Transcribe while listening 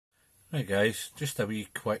Right guys, just a wee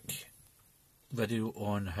quick video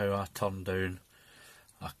on how I turn down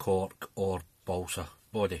a cork or balsa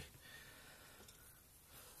body.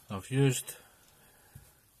 I've used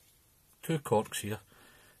two corks here,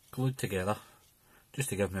 glued together, just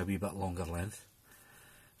to give me a wee bit longer length.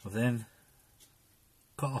 I've then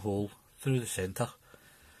cut a hole through the centre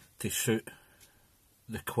to suit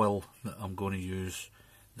the quill that I'm going to use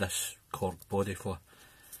this cork body for.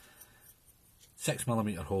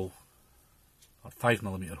 6mm hole, or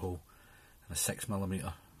 5mm hole, and a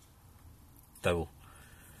 6mm dowel.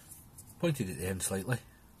 Pointed at the end slightly,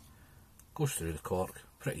 goes through the cork,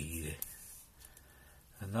 pretty easy.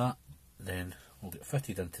 And that then will get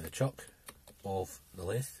fitted into the chuck of the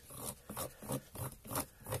lathe.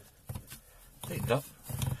 Tightened up,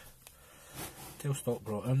 tailstock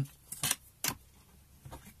brought in,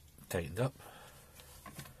 tightened up,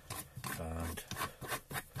 and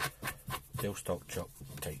tailstock chuck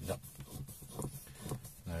tightened up.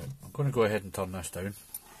 Now I'm going to go ahead and turn this down.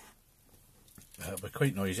 It'll be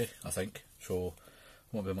quite noisy, I think, so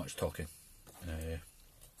won't be much talking.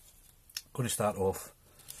 Going to start off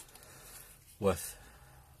with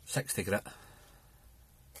 60 grit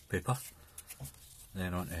paper,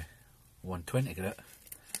 then on to 120 grit,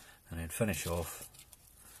 and then finish off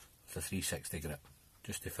with a 360 grit,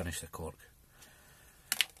 just to finish the cork.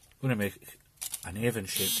 I'm going to make an Avon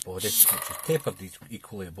shaped body, which is tapered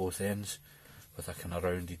equally at both ends, with a kind of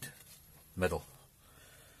rounded middle.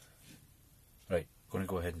 Right, going to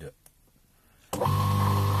go ahead and do it.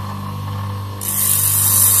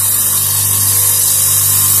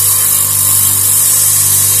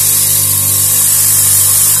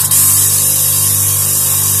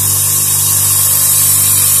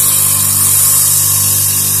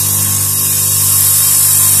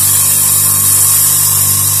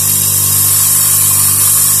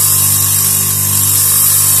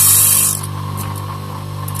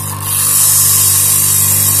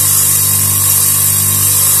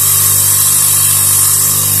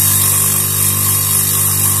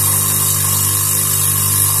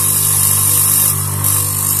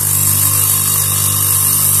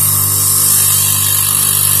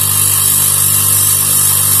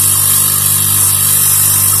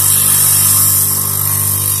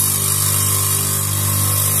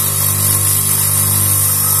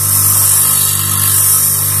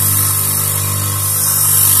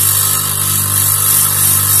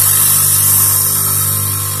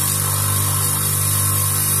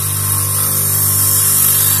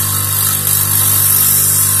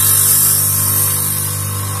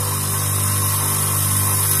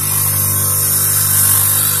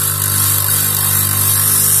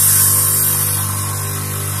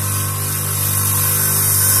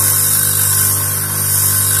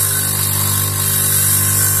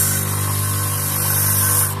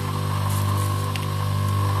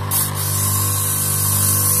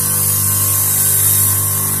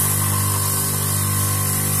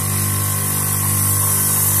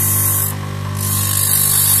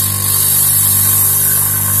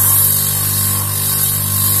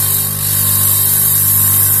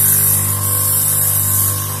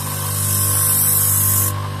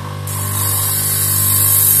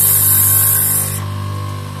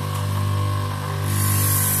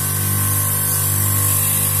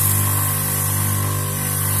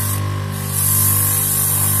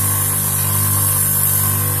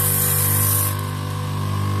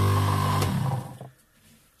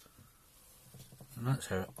 And that's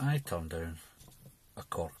how I turn down a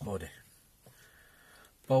cork body.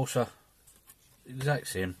 Balsa, exact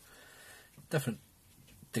same, different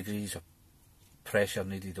degrees of pressure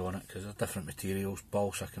needed on it because they're different materials.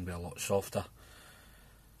 Balsa can be a lot softer,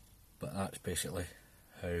 but that's basically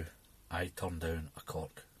how I turn down a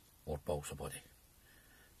cork or balsa body.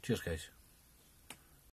 Cheers guys.